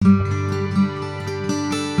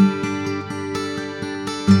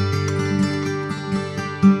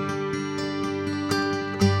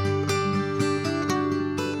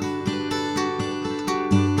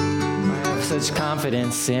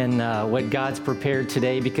confidence in what God's prepared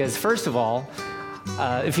today because, first of all,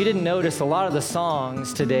 if you didn't notice, a lot of the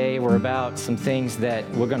songs today were about some things that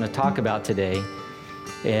we're going to talk about today,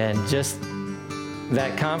 and just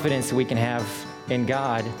that confidence that we can have in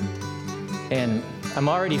God. And I'm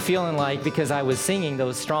already feeling like, because I was singing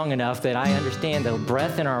those strong enough, that I understand the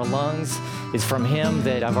breath in our lungs is from Him,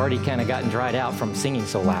 that I've already kind of gotten dried out from singing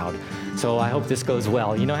so loud. So I hope this goes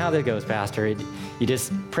well. You know how that goes, Pastor. You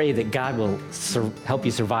just pray that God will help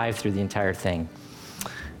you survive through the entire thing.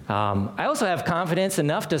 I also have confidence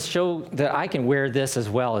enough to show that I can wear this as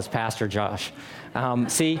well as Pastor Josh.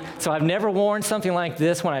 So I've never worn something like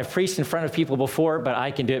this when I've preached in front of people before, but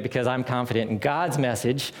I can do it because I'm confident in God's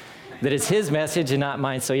message, that it's His message and not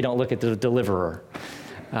mine, so you don't look at the deliverer.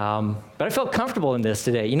 But I felt comfortable in this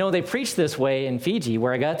today. You know, they preach this way in Fiji,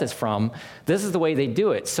 where I got this from. This is the way they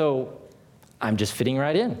do it, so I'm just fitting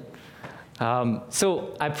right in.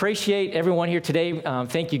 So I appreciate everyone here today.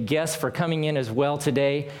 Thank you, guests, for coming in as well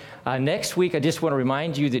today. Next week, I just want to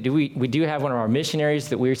remind you that we do have one of our missionaries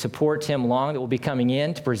that we support, Tim Long, that will be coming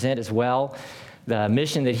in to present as well. The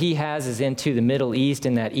mission that he has is into the Middle East,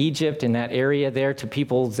 in that Egypt, in that area there, to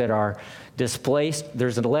people that are displaced.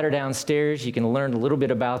 There's a letter downstairs. You can learn a little bit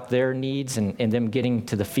about their needs and them getting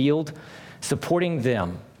to the field, supporting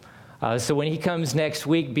them. So when he comes next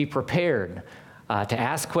week, be prepared to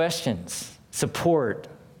ask questions, support,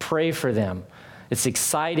 pray for them. It's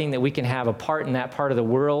exciting that we can have a part in that part of the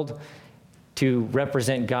world to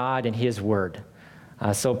represent God and His Word.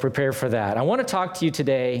 So prepare for that. I want to talk to you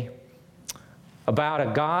today about a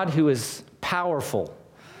God who is powerful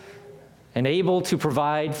and able to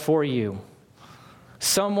provide for you.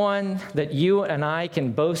 Someone that you and I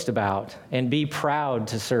can boast about and be proud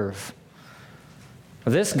to serve.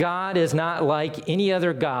 This God is not like any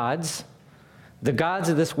other gods. The gods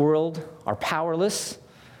of this world are powerless,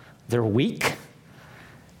 they're weak,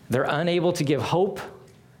 they're unable to give hope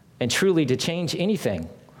and truly to change anything.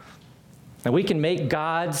 And we can make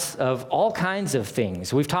gods of all kinds of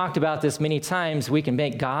things. We've talked about this many times. We can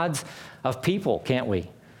make gods of people, can't we?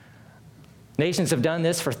 Nations have done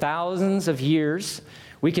this for thousands of years.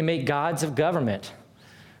 We can make gods of government,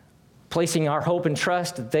 placing our hope and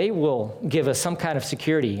trust that they will give us some kind of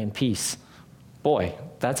security and peace. Boy,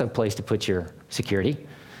 that's a place to put your security.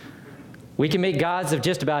 We can make gods of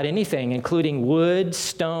just about anything, including wood,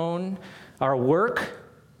 stone, our work,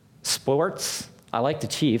 sports. I like the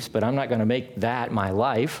Chiefs, but I'm not going to make that my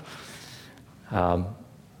life.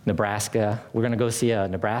 Nebraska. We're going to go see a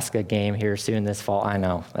Nebraska game here soon this fall. I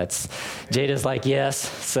know. Jada's like, yes.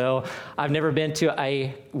 So I've never been to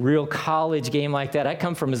a real college game like that. I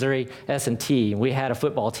come from Missouri S&T. We had a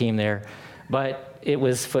football team there, but it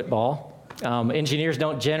was football. Engineers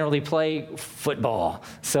don't generally play football,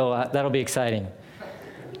 so that'll be exciting.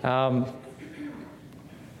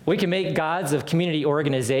 We can make gods of community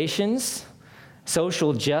organizations,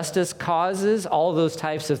 social justice causes, all those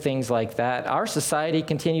types of things like that. Our society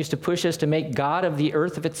continues to push us to make God of the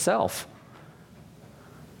earth of itself,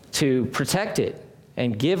 to protect it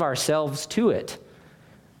and give ourselves to it.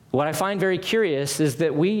 What I find very curious is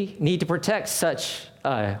that we need to protect such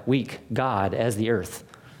a weak God as the earth.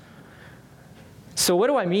 So what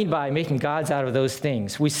do I mean by making gods out of those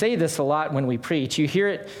things? We say this a lot when we preach. You hear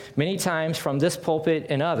it many times from this pulpit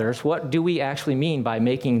and others. What do we actually mean by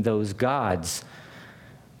making those gods?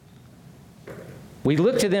 We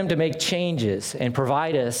look to them to make changes and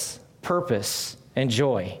provide us purpose and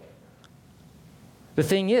joy. The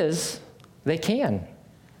thing is, they can.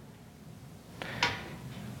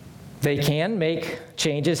 They can make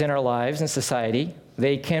changes in our lives and society.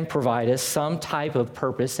 They can provide us some type of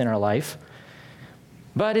purpose in our life.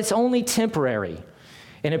 But it's only temporary,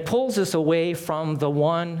 and it pulls us away from the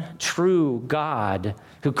one true God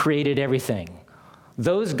who created everything.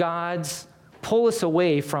 Those gods pull us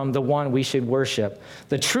away from the one we should worship,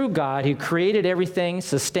 the true God who created everything,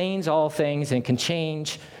 sustains all things, and can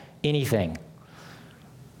change anything.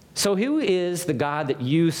 So who is the God that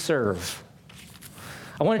you serve?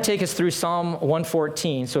 I want to take us through Psalm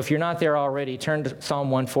 114. So if you're not there already, turn to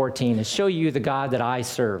Psalm 114 and show you the God that I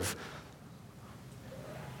serve.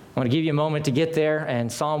 I want to give you a moment to get there,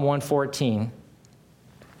 and Psalm 114.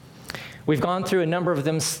 We've gone through a number of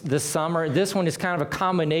them this summer. This one is kind of a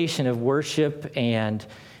combination of worship and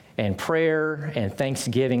prayer and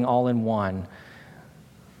thanksgiving all in one.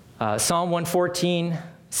 Psalm 114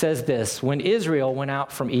 says this: When Israel went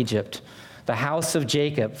out from Egypt, the house of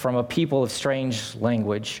Jacob from a people of strange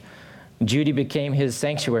language, Judah became his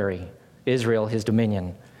sanctuary, Israel his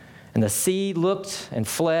dominion. And the sea looked and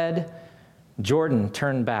fled, Jordan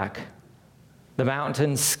turned back. The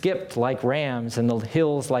mountains skipped like rams and the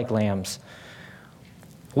hills like lambs.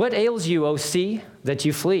 What ails you, O sea, that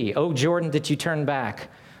you flee? O Jordan, that you turn back?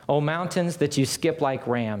 O mountains, that you skip like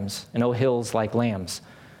rams, and O hills like lambs?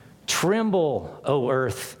 Tremble, O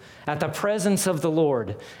earth, at the presence of the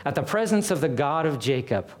Lord, at the presence of the God of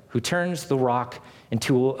Jacob, who turns the rock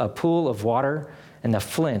into a pool of water and the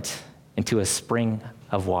flint into a spring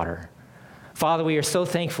of water. Father, we are so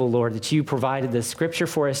thankful, Lord, that you provided this scripture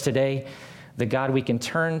for us today, the God we can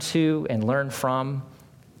turn to and learn from,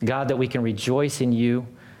 God, that we can rejoice in you,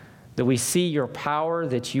 that we see your power,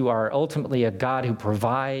 that you are ultimately a God who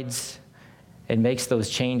provides and makes those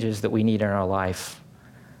changes that we need in our life.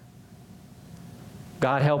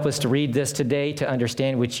 God, help us to read this today, to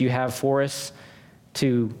understand what you have for us,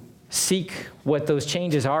 to seek what those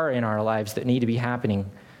changes are in our lives that need to be happening.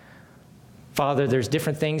 Father, there's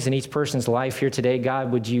different things in each person's life here today.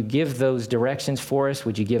 God, would you give those directions for us?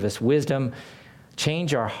 Would you give us wisdom?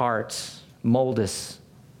 Change our hearts, mold us.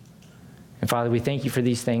 And Father, we thank you for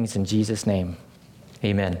these things in Jesus' name.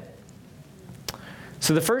 Amen.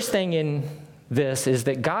 So the first thing in this is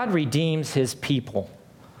that God redeems his people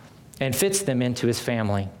and fits them into his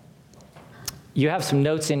family. You have some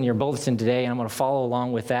notes in your bulletin today, and I'm going to follow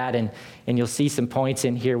along with that, and you'll see some points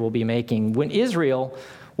in here we'll be making. When Israel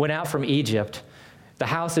went out from Egypt, the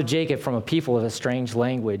house of Jacob from a people of a strange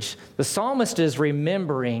language, the psalmist is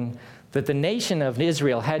remembering that the nation of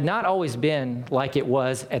Israel had not always been like it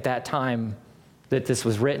was at that time that this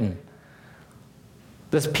was written.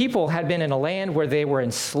 This people had been in a land where they were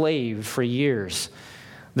enslaved for years.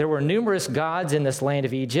 There were numerous gods in this land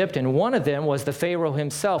of Egypt, and one of them was the Pharaoh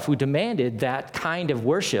himself, who demanded that kind of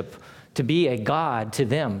worship to be a god to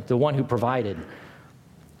them, the one who provided.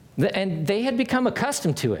 And they had become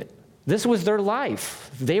accustomed to it. This was their life.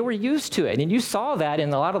 They were used to it. And you saw that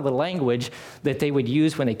in a lot of the language that they would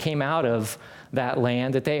use when they came out of that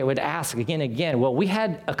land, that they would ask again and again, well, we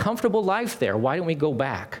had a comfortable life there. Why don't we go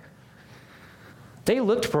back? They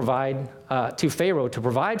looked to Pharaoh to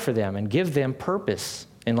provide for them and give them purpose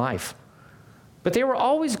in life. But they were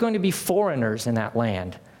always going to be foreigners in that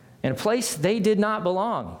land, in a place they did not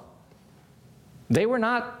belong. They were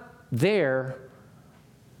not there.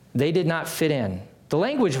 They did not fit in. The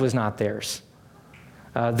language was not theirs.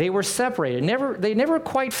 They were separated. They never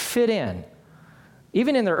quite fit in.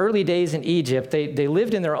 Even in their early days in Egypt, they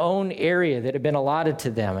lived in their own area that had been allotted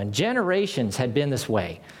to them, and generations had been this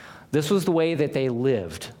way. This was the way that they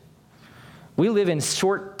lived. We live in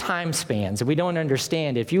short time spans, and we don't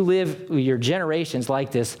understand. If you live your generations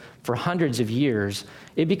like this for hundreds of years,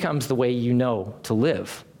 it becomes the way you know to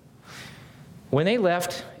live. When they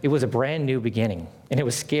left, it was a brand new beginning, and it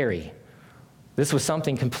was scary. This was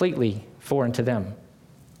something completely foreign to them.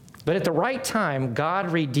 But at the right time,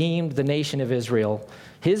 God redeemed the nation of Israel,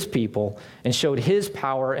 his people, and showed his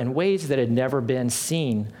power in ways that had never been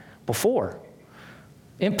seen before.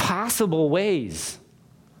 Impossible ways.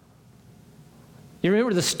 You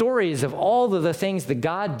remember the stories of all of the things that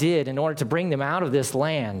God did in order to bring them out of this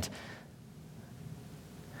land.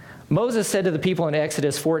 Moses said to the people in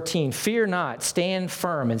Exodus 14, "Fear not, stand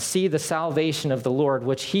firm and see the salvation of the Lord,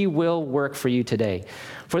 which he will work for you today.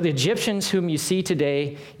 For the Egyptians whom you see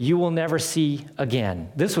today, you will never see again."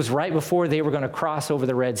 This was right before they were going to cross over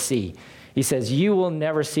the Red Sea. He says, "You will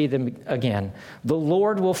never see them again. The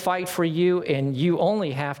Lord will fight for you, and you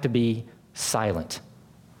only have to be silent.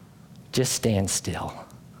 Just stand still."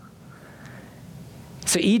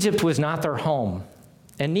 So Egypt was not their home,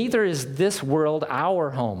 and neither is this world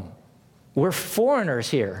our home. We're foreigners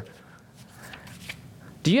here.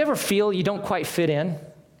 Do you ever feel you don't quite fit in?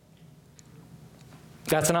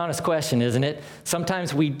 That's an honest question, isn't it?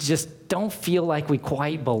 Sometimes we just don't feel like we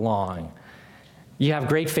quite belong. You have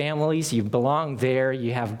great families, you belong there,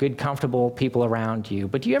 you have good, comfortable people around you,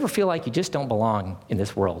 but do you ever feel like you just don't belong in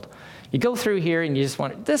this world? You go through here and you just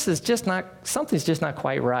wonder, something's just not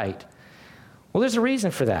quite right. Well, there's a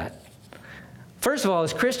reason for that. First of all,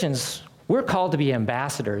 as Christians, we're called to be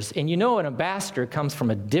ambassadors, and you know an ambassador comes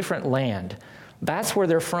from a different land. That's where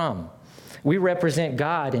they're from. We represent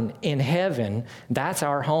God in heaven. That's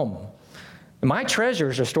our home. My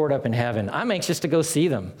treasures are stored up in heaven. I'm anxious to go see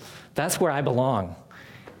them. That's where I belong.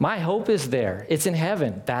 My hope is there. It's in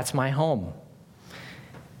heaven. That's my home.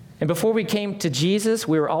 And before we came to Jesus,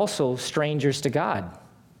 we were also strangers to God.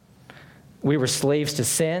 We were slaves to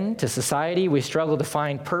sin, to society. We struggled to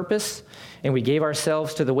find purpose, and we gave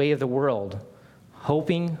ourselves to the way of the world,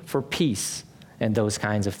 hoping for peace and those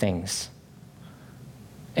kinds of things.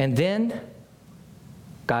 And then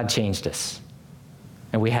God changed us,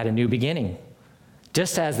 and we had a new beginning,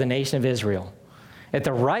 just as the nation of Israel. At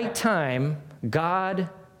the right time, God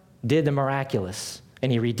did the miraculous,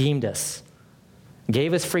 and he redeemed us,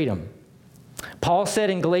 gave us freedom. Paul said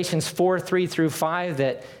in Galatians 4:3-5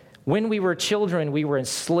 that when we were children, we were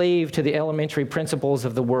enslaved to the elementary principles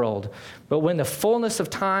of the world. But when the fullness of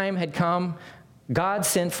time had come, God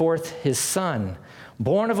sent forth his Son,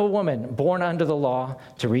 born of a woman, born under the law,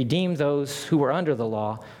 to redeem those who were under the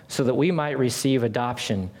law, so that we might receive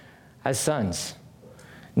adoption as sons.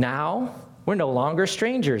 Now, we're no longer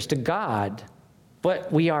strangers to God,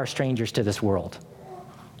 but we are strangers to this world.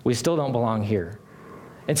 We still don't belong here.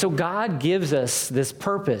 And so God gives us this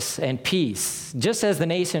purpose and peace. Just as the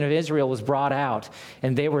nation of Israel was brought out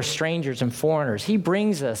and they were strangers and foreigners, he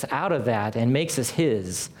brings us out of that and makes us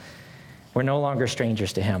his. We're no longer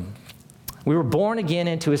strangers to him. We were born again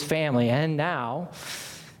into his family, and now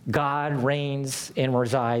God reigns and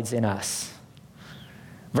resides in us.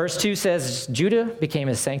 Verse 2 says, Judah became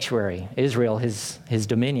his sanctuary, Israel his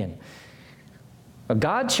dominion.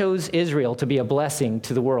 God chose Israel to be a blessing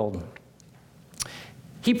to the world.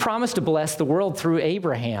 He promised to bless the world through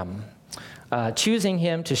Abraham, choosing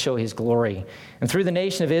him to show his glory. And through the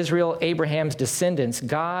nation of Israel, Abraham's descendants,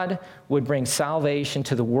 God would bring salvation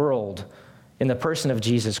to the world in the person of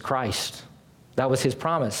Jesus Christ. That was his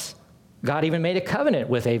promise. God even made a covenant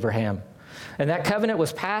with Abraham. And that covenant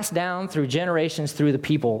was passed down through generations through the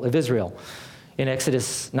people of Israel. In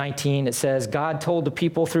Exodus 19, it says, God told the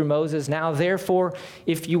people through Moses, now therefore,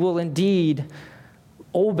 if you will indeed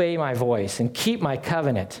obey my voice and keep my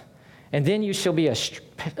covenant, and then you shall be a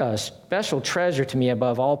special treasure to me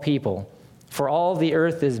above all people, for all the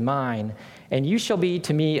earth is mine, and you shall be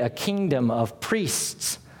to me a kingdom of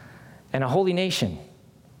priests and a holy nation.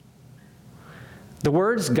 The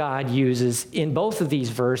words God uses in both of these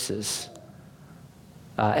verses,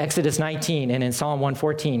 Exodus 19 and in Psalm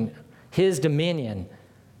 114, his dominion,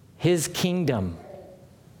 his kingdom,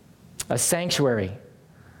 a sanctuary.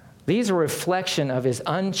 These are a reflection of his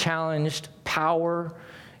unchallenged power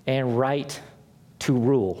and right to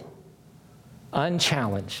rule.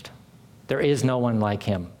 Unchallenged. There is no one like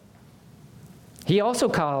him. He also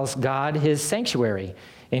calls God his sanctuary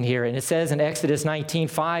in here. And it says in Exodus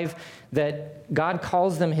 19:5 that God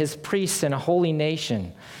calls them his priests and a holy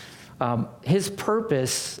nation. His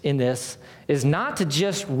purpose in this is not to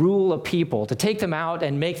just rule a people, to take them out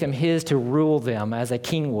and make them his to rule them as a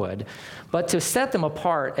king would, but to set them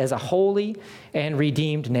apart as a holy and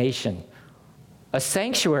redeemed nation. A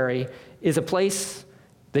sanctuary is a place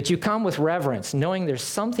that you come with reverence, knowing there's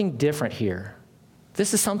something different here.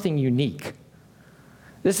 This is something unique.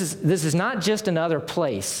 This is not just another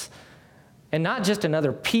place, and not just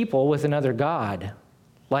another people with another God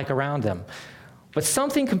like around them, but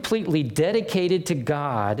something completely dedicated to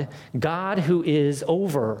God, God who is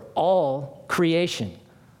over all creation.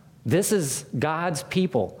 This is God's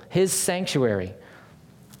people, his sanctuary.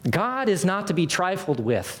 God is not to be trifled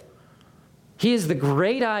with. He is the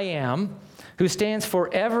great I am who stands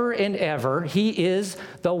forever and ever. He is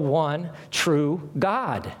the one true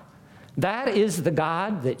God. That is the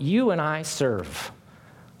God that you and I serve,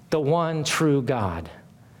 the one true God.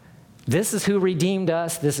 This is who redeemed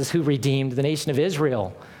us. This is who redeemed the nation of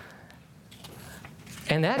Israel.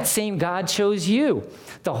 And that same God chose you.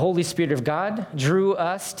 The Holy Spirit of God drew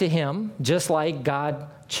us to him, just like God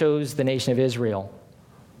chose the nation of Israel.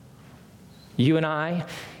 You and I,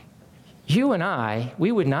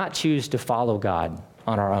 we would not choose to follow God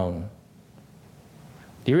on our own.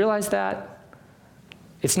 Do you realize that?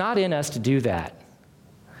 It's not in us to do that.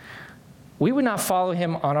 We would not follow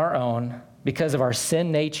him on our own because of our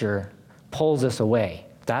sin nature pulls us away.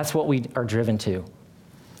 That's what we are driven to.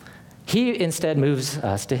 He instead moves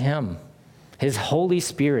us to him. His Holy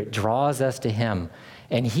Spirit draws us to him,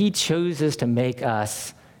 and he chooses to make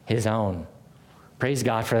us his own. Praise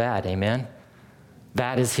God for that, amen?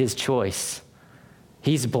 That is his choice.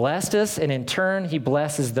 He's blessed us, and in turn, he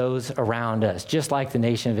blesses those around us, just like the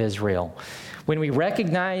nation of Israel. When we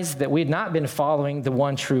recognize that we had not been following the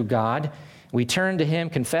one true God, we turn to him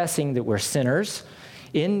confessing that we're sinners,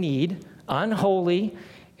 in need, unholy,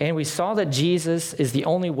 and we saw that Jesus is the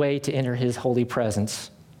only way to enter his holy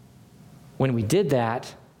presence. When we did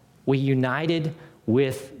that, we united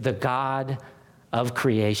with the God of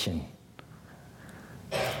creation.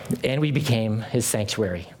 And we became his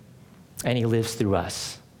sanctuary. And he lives through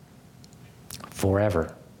us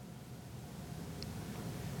forever.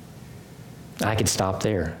 I could stop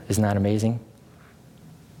there. Isn't that amazing?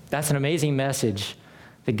 That's an amazing message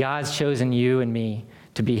that God's chosen you and me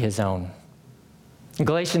to be his own.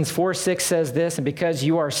 Galatians 4:6 says this, and because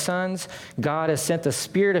you are sons, God has sent the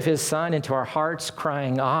Spirit of his Son into our hearts,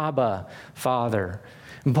 crying, Abba, Father.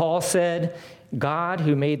 And Paul said, God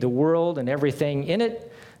who made the world and everything in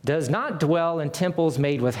it does not dwell in temples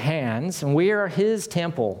made with hands, and we are his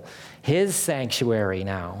temple, his sanctuary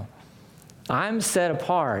now. I'm set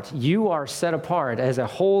apart. You are set apart as a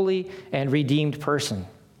holy and redeemed person.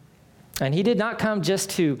 And he did not come just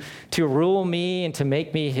to rule me and to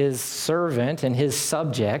make me his servant and his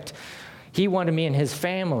subject. He wanted me in his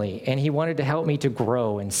family, and he wanted to help me to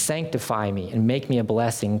grow and sanctify me and make me a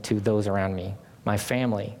blessing to those around me, my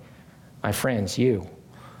family, my friends, you.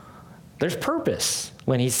 There's purpose.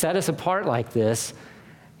 When he set us apart like this,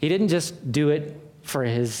 he didn't just do it for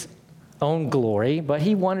his own glory, but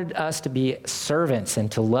he wanted us to be servants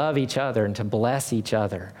and to love each other and to bless each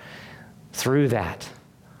other through that.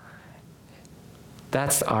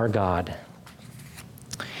 That's our God.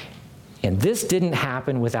 And this didn't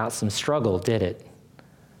happen without some struggle, did it?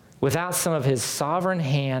 Without some of his sovereign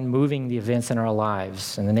hand moving the events in our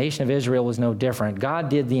lives. And the nation of Israel was no different. God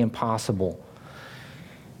did the impossible.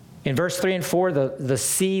 In verse 3 and 4, the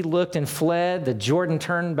sea looked and fled, the Jordan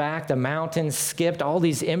turned back, the mountains skipped, all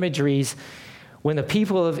these imageries. When the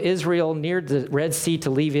people of Israel neared the Red Sea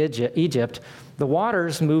to leave Egypt, the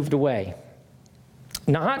waters moved away.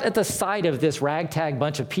 Not at the sight of this ragtag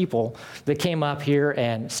bunch of people that came up here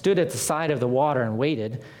and stood at the side of the water and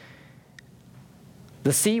waited.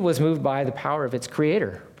 The sea was moved by the power of its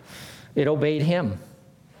creator. It obeyed him.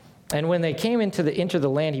 And when they came into the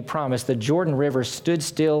land he promised, the Jordan River stood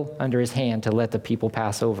still under his hand to let the people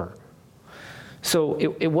pass over. So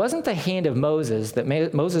it wasn't the hand of Moses that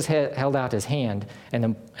Moses held out his hand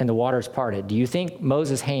and the waters parted. Do you think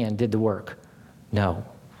Moses' hand did the work? No.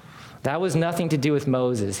 That was nothing to do with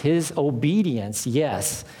Moses. His obedience,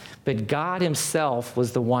 yes, but God himself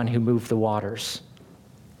was the one who moved the waters.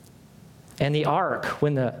 And the ark,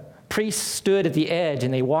 when the priests stood at the edge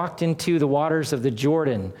and they walked into the waters of the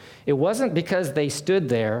Jordan, it wasn't because they stood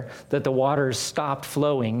there that the waters stopped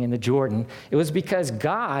flowing in the Jordan. It was because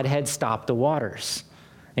God had stopped the waters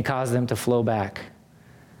and caused them to flow back.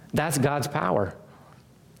 That's God's power.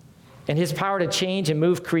 And his power to change and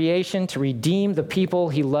move creation, to redeem the people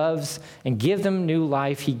he loves and give them new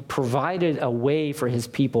life, he provided a way for his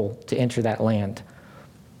people to enter that land.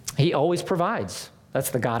 He always provides. That's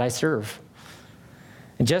the God I serve.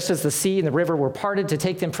 And just as the sea and the river were parted to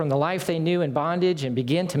take them from the life they knew in bondage and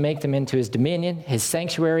begin to make them into his dominion, his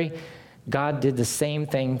sanctuary, God did the same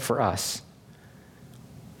thing for us.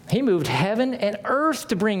 He moved heaven and earth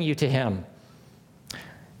to bring you to him.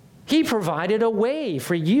 He provided a way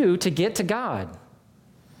for you to get to God.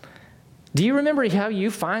 Do you remember how you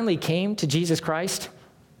finally came to Jesus Christ?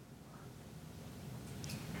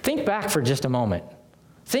 Think back for just a moment.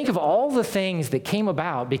 Think of all the things that came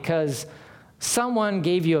about because someone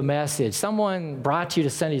gave you a message, someone brought you to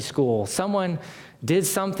Sunday school, someone did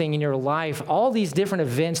something in your life, all these different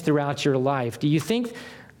events throughout your life. Do you think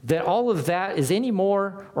that all of that is any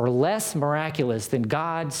more or less miraculous than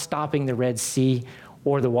God stopping the Red Sea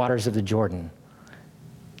or the waters of the Jordan?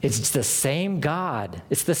 It's the same God.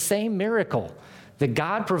 It's the same miracle that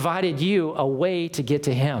God provided you a way to get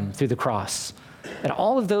to him through the cross. And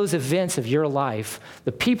all of those events of your life,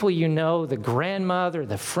 the people you know, the grandmother,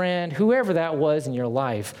 the friend, whoever that was in your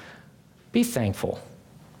life, be thankful.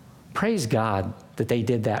 Praise God that they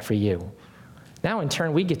did that for you. Now in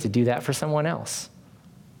turn, we get to do that for someone else.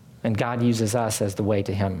 And God uses us as the way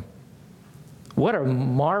to him. What a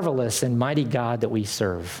marvelous and mighty God that we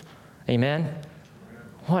serve. Amen?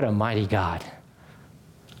 What a mighty God.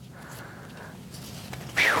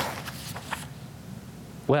 Whew.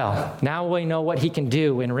 Well, now we know what he can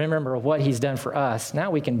do and remember what he's done for us.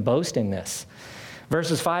 Now we can boast in this.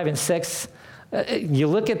 Verses 5 and 6, you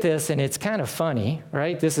look at this and it's kind of funny,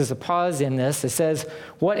 right? This is a pause in this. It says,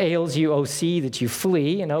 "What ails you, O sea, that you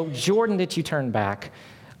flee, and O Jordan, that you turn back?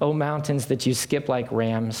 O mountains, that you skip like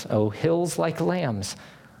rams, O hills like lambs."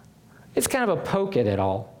 It's kind of a poke at it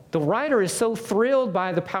all. The writer is so thrilled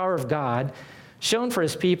by the power of God shown for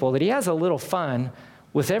his people that he has a little fun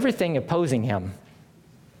with everything opposing him.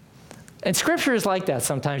 And scripture is like that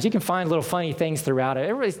sometimes. You can find little funny things throughout it.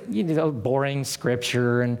 Everybody's, boring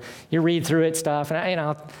scripture, and you read through it stuff. And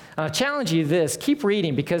I'll challenge you this. Keep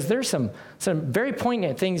reading because there's some very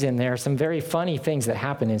poignant things in there, some very funny things that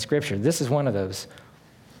happen in scripture. This is one of those.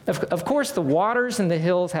 Of course, the waters and the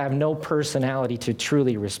hills have no personality to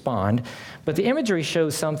truly respond, but the imagery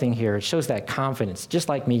shows something here. It shows that confidence, just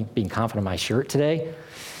like me being confident in my shirt today.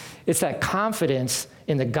 It's that confidence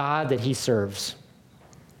in the God that he serves.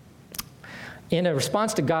 In a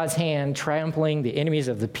response to God's hand trampling the enemies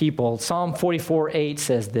of the people, Psalm 44:8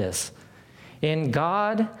 says this, "In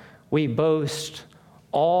God we boast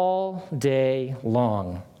all day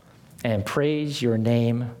long and praise your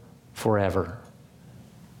name forever."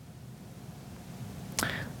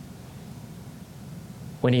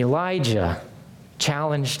 When Elijah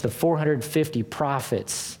challenged the 450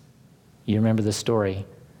 prophets, you remember the story,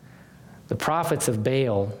 the prophets of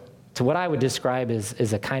Baal, to what I would describe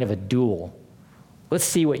as a kind of a duel. Let's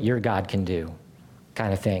see what your God can do,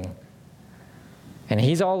 kind of thing. And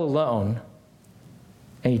he's all alone,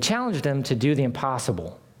 and he challenged them to do the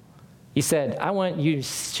impossible. He said, I want you to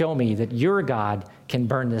show me that your God can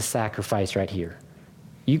burn this sacrifice right here.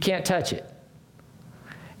 You can't touch it.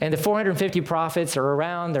 And the 450 prophets are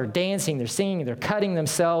around, they're dancing, they're singing, they're cutting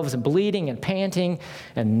themselves and bleeding and panting,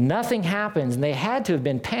 and nothing happens. And they had to have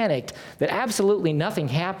been panicked that absolutely nothing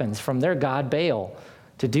happens from their God Baal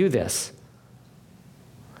to do this.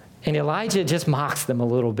 And Elijah just mocks them a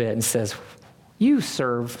little bit and says, you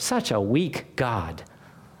serve such a weak God.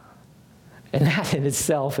 And that in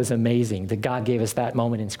itself is amazing that God gave us that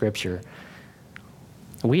moment in Scripture.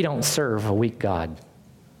 We don't serve a weak God.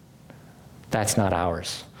 That's not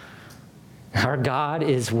ours. Our God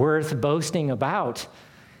is worth boasting about.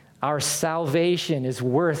 Our salvation is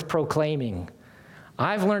worth proclaiming.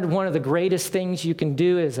 I've learned one of the greatest things you can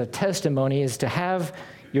do as a testimony is to have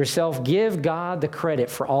yourself give God the credit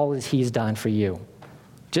for all that he's done for you,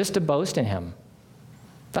 just to boast in him.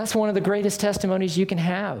 That's one of the greatest testimonies you can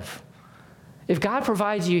have. If God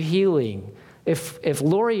provides you healing, if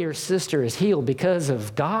Lori, your sister, is healed because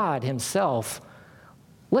of God himself,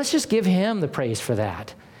 let's just give him the praise for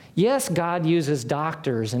that. Yes, God uses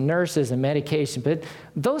doctors and nurses and medication, but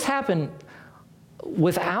those happen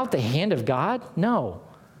without the hand of God? No.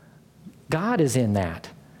 God is in that.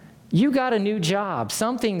 You got a new job,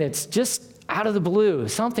 something that's just out of the blue,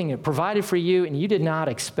 something that provided for you and you did not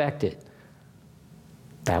expect it.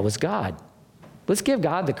 That was God. Let's give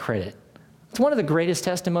God the credit. It's one of the greatest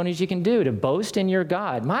testimonies you can do, to boast in your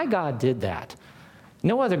God. My God did that.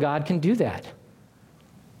 No other God can do that.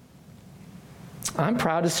 I'm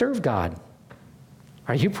proud to serve God.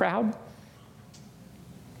 Are you proud?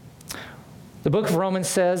 The book of Romans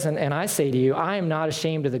says, and I say to you, I am not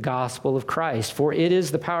ashamed of the gospel of Christ, for it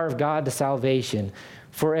is the power of God to salvation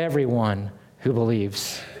for everyone who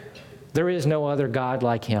believes. There is no other God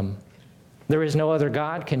like him. There is no other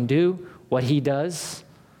God can do what he does.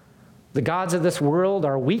 The gods of this world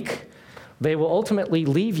are weak. They will ultimately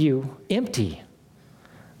leave you empty.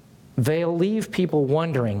 They'll leave people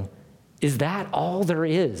wondering, is that all there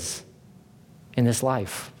is in this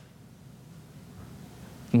life?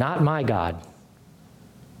 Not my God.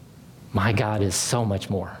 My God is so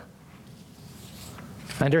much more.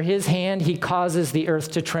 Under his hand, he causes the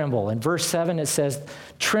earth to tremble. In verse 7, it says,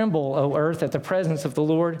 tremble, O earth, at the presence of the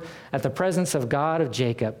Lord, at the presence of God of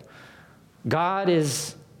Jacob. God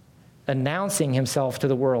is announcing himself to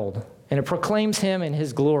the world, and it proclaims him in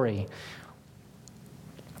his glory.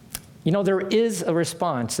 You know, there is a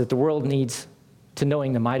response that the world needs to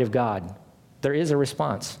knowing the might of God. There is a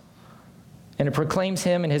response. And it proclaims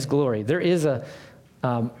him in his glory. There is a,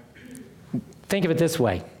 think of it this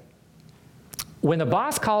way. When the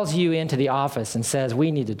boss calls you into the office and says, we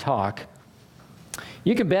need to talk,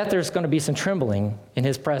 you can bet there's going to be some trembling in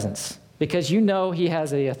his presence, because you know he has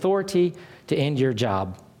the authority to end your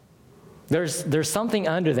job. There's something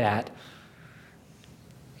under that.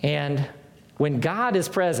 And when God is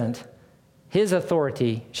present, his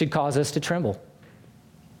authority should cause us to tremble.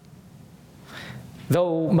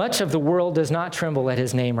 Though much of the world does not tremble at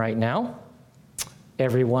his name right now,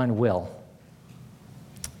 everyone will.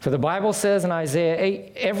 For the Bible says in Isaiah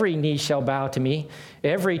 8, every knee shall bow to me,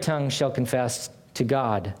 every tongue shall confess to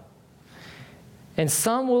God. And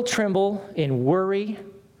some will tremble in worry,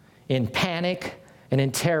 in panic, and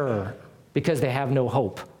in terror because they have no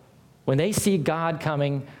hope. When they see God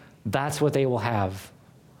coming, that's what they will have.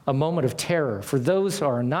 A moment of terror. For those who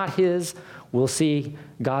are not his will see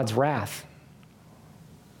God's wrath.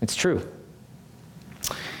 It's true.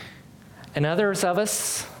 And others of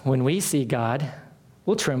us, when we see God,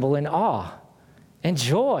 will tremble in awe and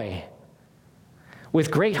joy, with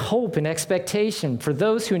great hope and expectation. For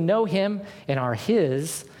those who know him and are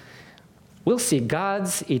his, we'll see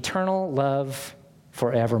God's eternal love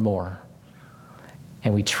forevermore.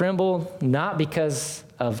 And we tremble not because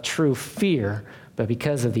of true fear, but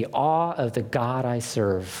because of the awe of the God I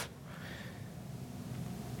serve.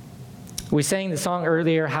 We sang the song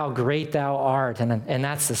earlier, How Great Thou Art, and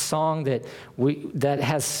that's the song that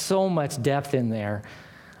has so much depth in there.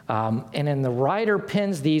 And then the writer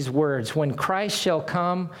pens these words, when Christ shall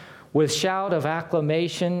come with shout of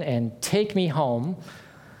acclamation and take me home,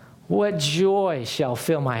 what joy shall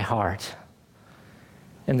fill my heart.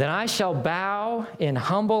 And then I shall bow in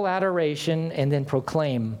humble adoration and then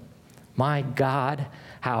proclaim, my God,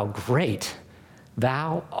 how great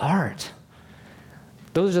thou art.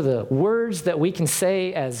 Those are the words that we can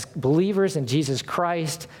say as believers in Jesus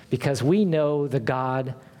Christ because we know the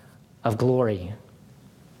God of glory.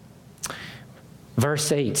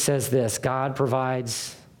 Verse 8 says this, God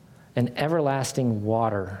provides an everlasting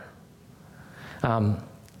water.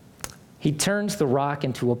 He turns the rock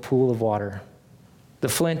into a pool of water, the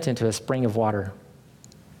flint into a spring of water.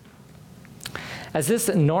 As this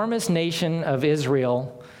enormous nation of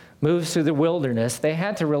Israel moves through the wilderness, they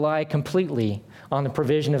had to rely completely on the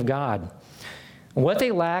provision of God. What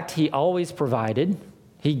they lacked, he always provided.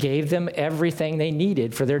 He gave them everything they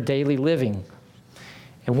needed for their daily living.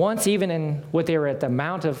 And once, even in what they were at the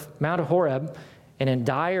Mount of Horeb, and in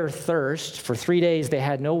dire thirst, for 3 days they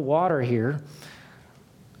had no water here,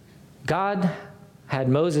 God had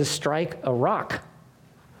Moses strike a rock,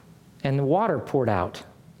 and the water poured out.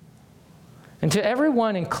 And to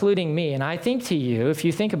everyone, including me, and I think to you, if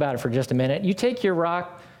you think about it for just a minute, you take your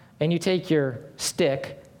rock and you take your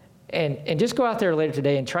stick and just go out there later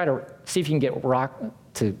today and try to see if you can get rock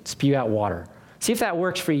to spew out water. See if that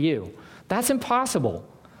works for you. That's impossible.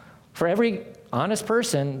 For every honest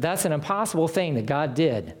person, that's an impossible thing that God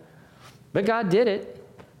did. But God did it.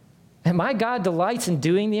 And my God delights in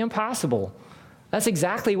doing the impossible. That's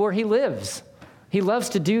exactly where he lives. He loves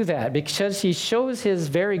to do that because he shows his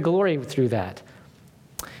very glory through that.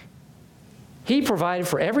 He provided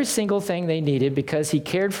for every single thing they needed because he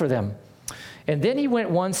cared for them. And then he went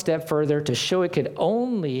one step further to show it could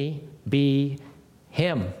only be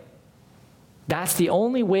him. That's the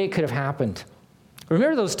only way it could have happened.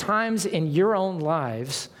 Remember those times in your own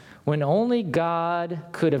lives when only God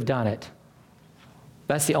could have done it.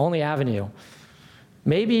 That's the only avenue.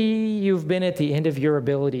 Maybe you've been at the end of your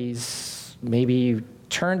abilities. Maybe you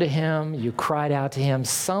turned to him, you cried out to him.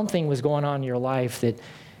 Something was going on in your life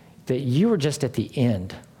that you were just at the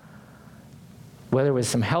end. Whether it was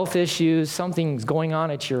some health issues, something's going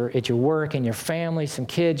on at your work and your family, some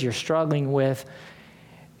kids you're struggling with,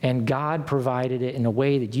 and God provided it in a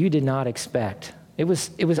way that you did not expect. It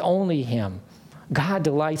was only him. God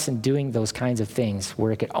delights in doing those kinds of things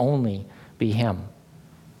where it could only be him.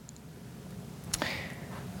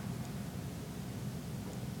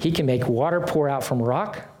 He can make water pour out from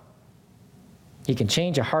rock. He can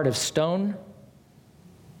change a heart of stone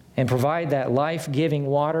and provide that life-giving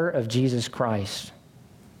water of Jesus Christ.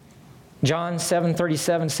 John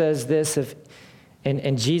 7:37 says this,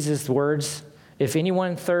 in Jesus' words, "If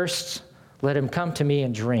anyone thirsts, let him come to me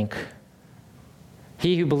and drink.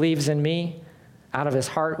 He who believes in me, out of his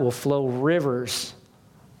heart will flow rivers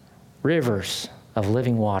of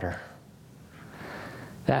living water."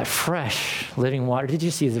 That fresh living water. Did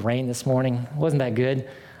you see the rain this morning? Wasn't that good?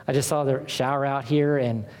 I just saw the shower out here,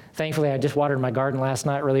 and thankfully I just watered my garden last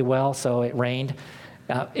night really well, so it rained.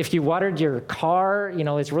 If you watered your car,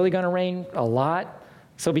 it's really going to rain a lot,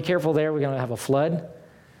 so be careful there. We're going to have a flood.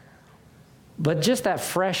 But just that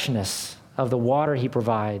freshness of the water he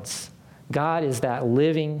provides, God is that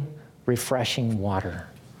living, refreshing water.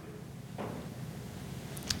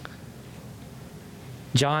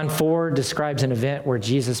 John 4 describes an event where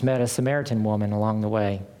Jesus met a Samaritan woman along the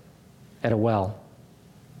way at a well.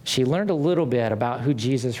 She learned a little bit about who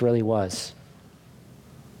Jesus really was.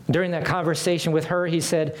 During that conversation with her, he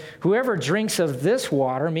said, "Whoever drinks of this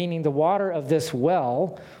water," meaning the water of this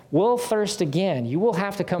well, "will thirst again. You will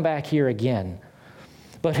have to come back here again.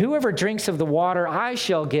 But whoever drinks of the water I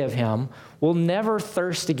shall give him will never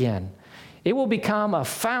thirst again. It will become a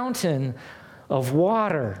fountain of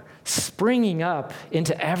water springing up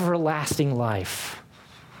into everlasting life."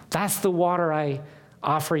 That's the water I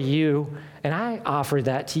offer you, and I offer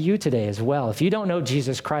that to you today as well. If you don't know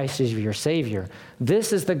Jesus Christ as your Savior,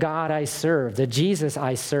 this is the God I serve. The Jesus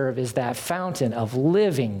I serve is that fountain of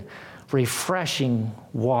living, refreshing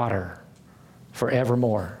water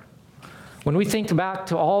forevermore. When we think back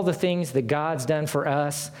to all the things that God's done for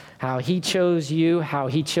us, how he chose you, how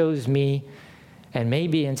he chose me, and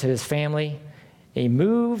maybe into his family, he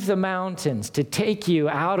moved the mountains to take you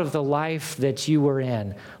out of the life that you were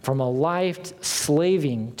in, from a life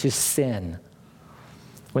slaving to sin.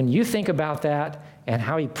 When you think about that and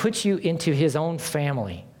how he put you into his own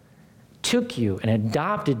family, took you and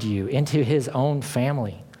adopted you into his own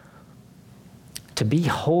family, to be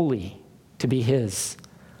holy, to be his.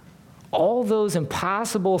 All those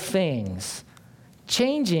impossible things,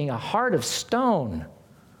 changing a heart of stone.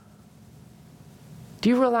 Do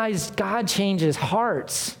you realize God changes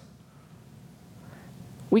hearts?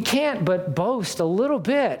 We can't but boast a little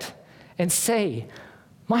bit and say,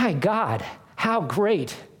 "My God, how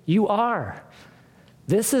great you are."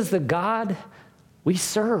 This is the God we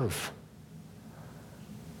serve.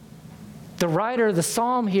 the writer of the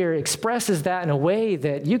psalm here expresses that in a way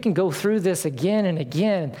that you can go through this again and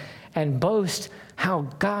again and boast how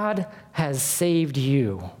God has saved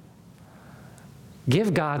you.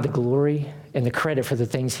 Give God the glory and the credit for the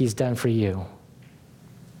things he's done for you.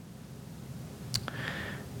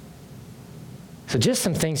 So just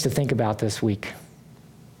some things to think about this week.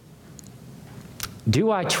 Do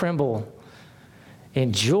I tremble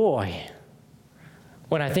in joy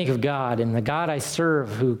when I think of God and the God I serve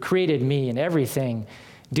who created me and everything?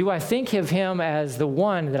 Do I think of him as the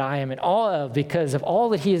one that I am in awe of because of all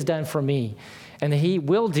that he has done for me and that he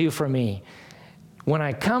will do for me? When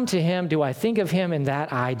I come to him, do I think of him in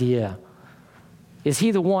that idea? Is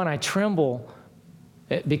he the one I tremble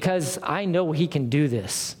because I know he can do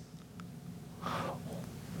this?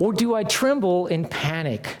 Or do I tremble in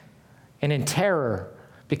panic and in terror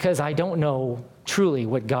because I don't know truly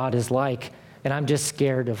what God is like and I'm just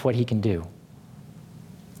scared of what he can do?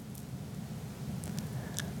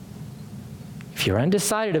 If you're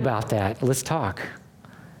undecided about that, let's talk.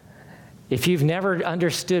 If you've never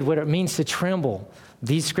understood what it means to tremble,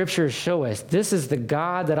 these scriptures show us this is the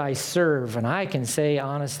God that I serve, and I can say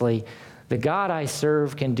honestly, the God I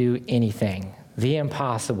serve can do anything, the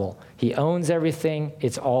impossible. He owns everything,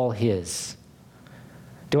 it's all his.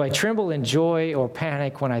 Do I tremble in joy or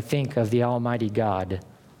panic when I think of the Almighty God?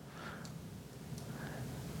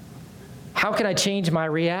 How can I change my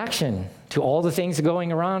reaction to all the things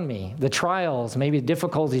going around me, the trials, maybe the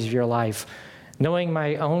difficulties of your life, knowing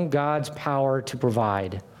my own God's power to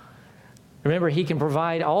provide? Remember, he can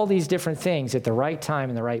provide all these different things at the right time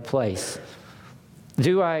in the right place.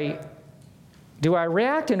 Do I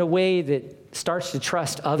react in a way that starts to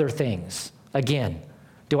trust other things? Again,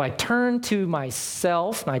 do I turn to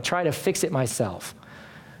myself and I try to fix it myself?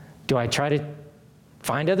 Do I try to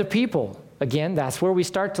find other people? Again, that's where we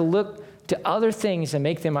start to look to other things and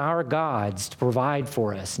make them our gods to provide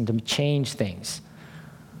for us and to change things.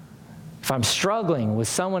 If I'm struggling with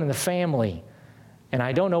someone in the family and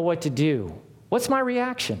I don't know what to do, what's my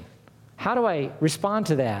reaction? How do I respond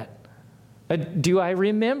to that? Do I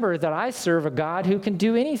remember that I serve a God who can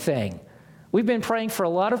do anything? We've been praying for a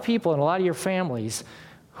lot of people in a lot of your families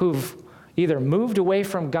who've either moved away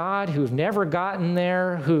from God, who've never gotten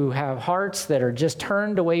there, who have hearts that are just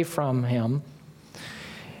turned away from him.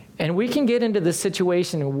 And we can get into this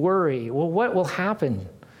situation and worry, well, what will happen?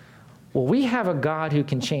 Well, we have a God who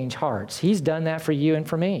can change hearts. He's done that for you and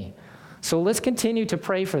for me. So let's continue to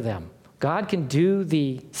pray for them. God can do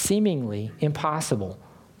the seemingly impossible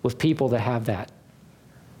with people that have that.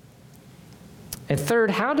 And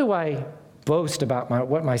third, how do I boast about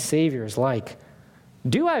what my Savior is like?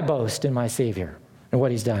 Do I boast in my Savior and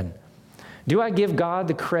what he's done? Do I give God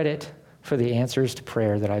the credit for the answers to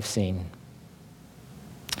prayer that I've seen?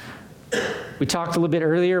 We talked a little bit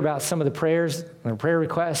earlier about some of the prayers or prayer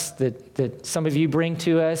requests that some of you bring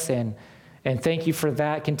to us, and thank you for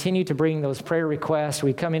that. Continue to bring those prayer requests.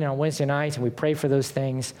 We come in on Wednesday nights and we pray for those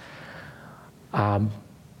things.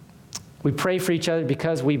 We pray for each other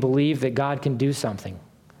because we believe that God can do something.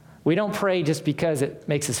 We don't pray just because it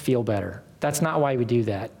makes us feel better. That's not why we do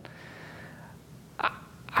that.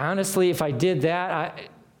 Honestly, if I did that,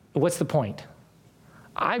 what's the point?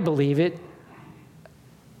 I believe it.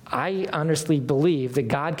 I honestly believe that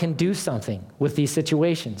God can do something with these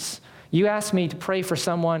situations. You asked me to pray for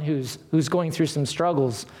someone who's going through some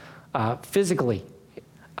struggles physically.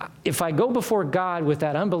 If I go before God with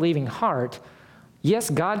that unbelieving heart, yes,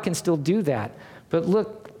 God can still do that. But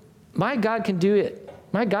look, my God can do it.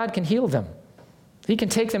 My God can heal them. He can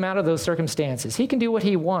take them out of those circumstances. He can do what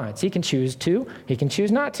he wants. He can choose to. He can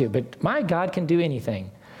choose not to. But my God can do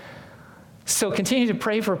anything. So continue to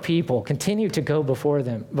pray for people. Continue to go before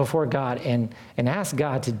God, and ask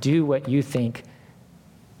God to do what you think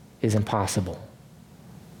is impossible.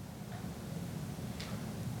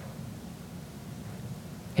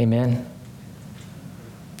 Amen.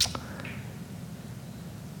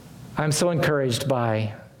 I'm so encouraged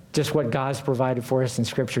by just what God's provided for us in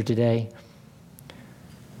Scripture today.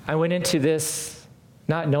 I went into this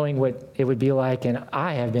not knowing what it would be like, and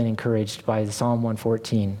I have been encouraged by Psalm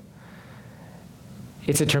 114.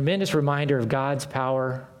 It's a tremendous reminder of God's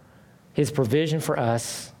power, his provision for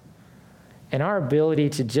us, and our ability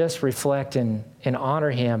to just reflect and honor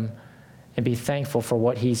him and be thankful for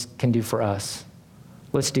what he can do for us.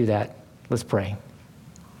 Let's do that. Let's pray.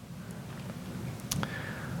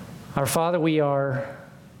 Our Father, we are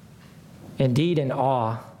indeed in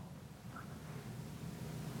awe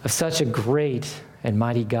of such a great and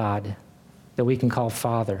mighty God that we can call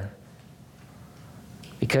Father,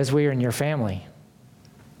 because we are in your family.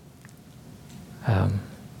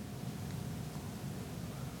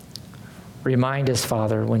 Remind us,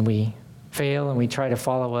 Father, when we fail and we try to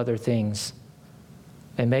follow other things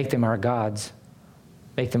and make them our gods,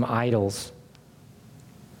 make them idols.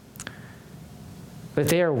 But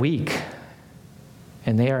they are weak,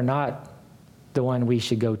 and they are not the one we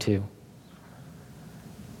should go to.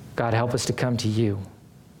 God, help us to come to you.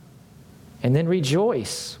 And then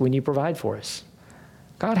rejoice when you provide for us.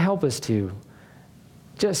 God, help us to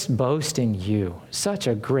just boast in you, such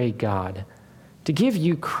a great God, to give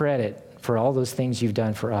you credit for all those things you've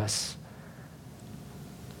done for us.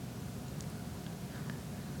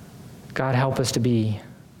 God, help us to be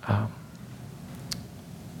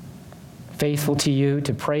faithful to you,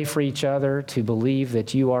 to pray for each other, to believe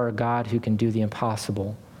that you are a God who can do the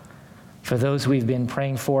impossible. For those we've been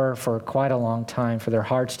praying for quite a long time, for their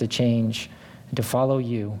hearts to change and to follow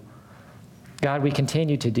you. God, we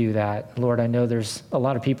continue to do that. Lord, I know there's a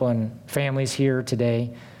lot of people and families here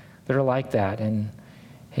today that are like that. And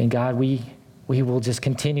God, we will just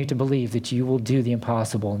continue to believe that you will do the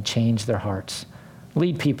impossible and change their hearts.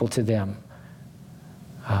 Lead people to them.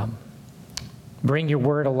 Bring your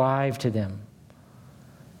word alive to them.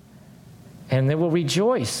 And they will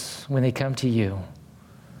rejoice when they come to you.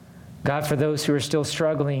 God, for those who are still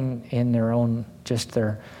struggling in their own, just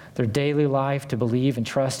their daily life to believe and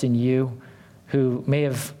trust in you, who may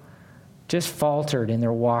have just faltered in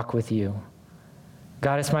their walk with you.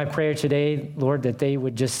 God, it's my prayer today, Lord, that they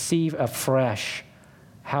would just see afresh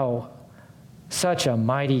how such a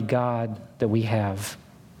mighty God that we have.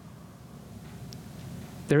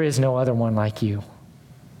 There is no other one like you.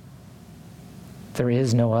 There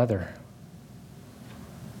is no other.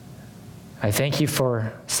 I thank you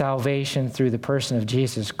for salvation through the person of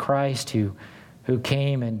Jesus Christ, who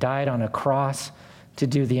came and died on a cross to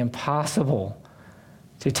do the impossible,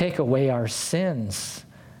 to take away our sins,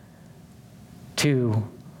 to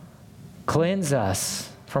cleanse us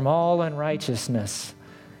from all unrighteousness.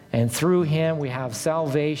 And through him we have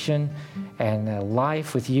salvation and a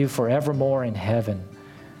life with you forevermore in heaven.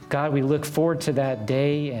 God, we look forward to that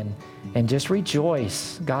day and just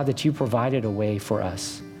rejoice, God, that you provided a way for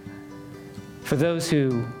us. For those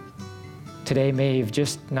who today may have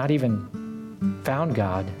just not even found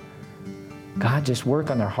God, God, just work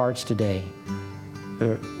on their hearts today.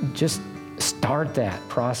 Just start that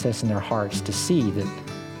process in their hearts to see that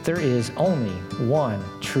there is only one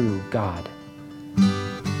true God.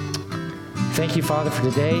 Thank you, Father, for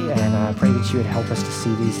today, and I pray that you would help us to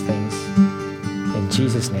see these things. In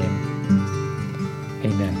Jesus' name.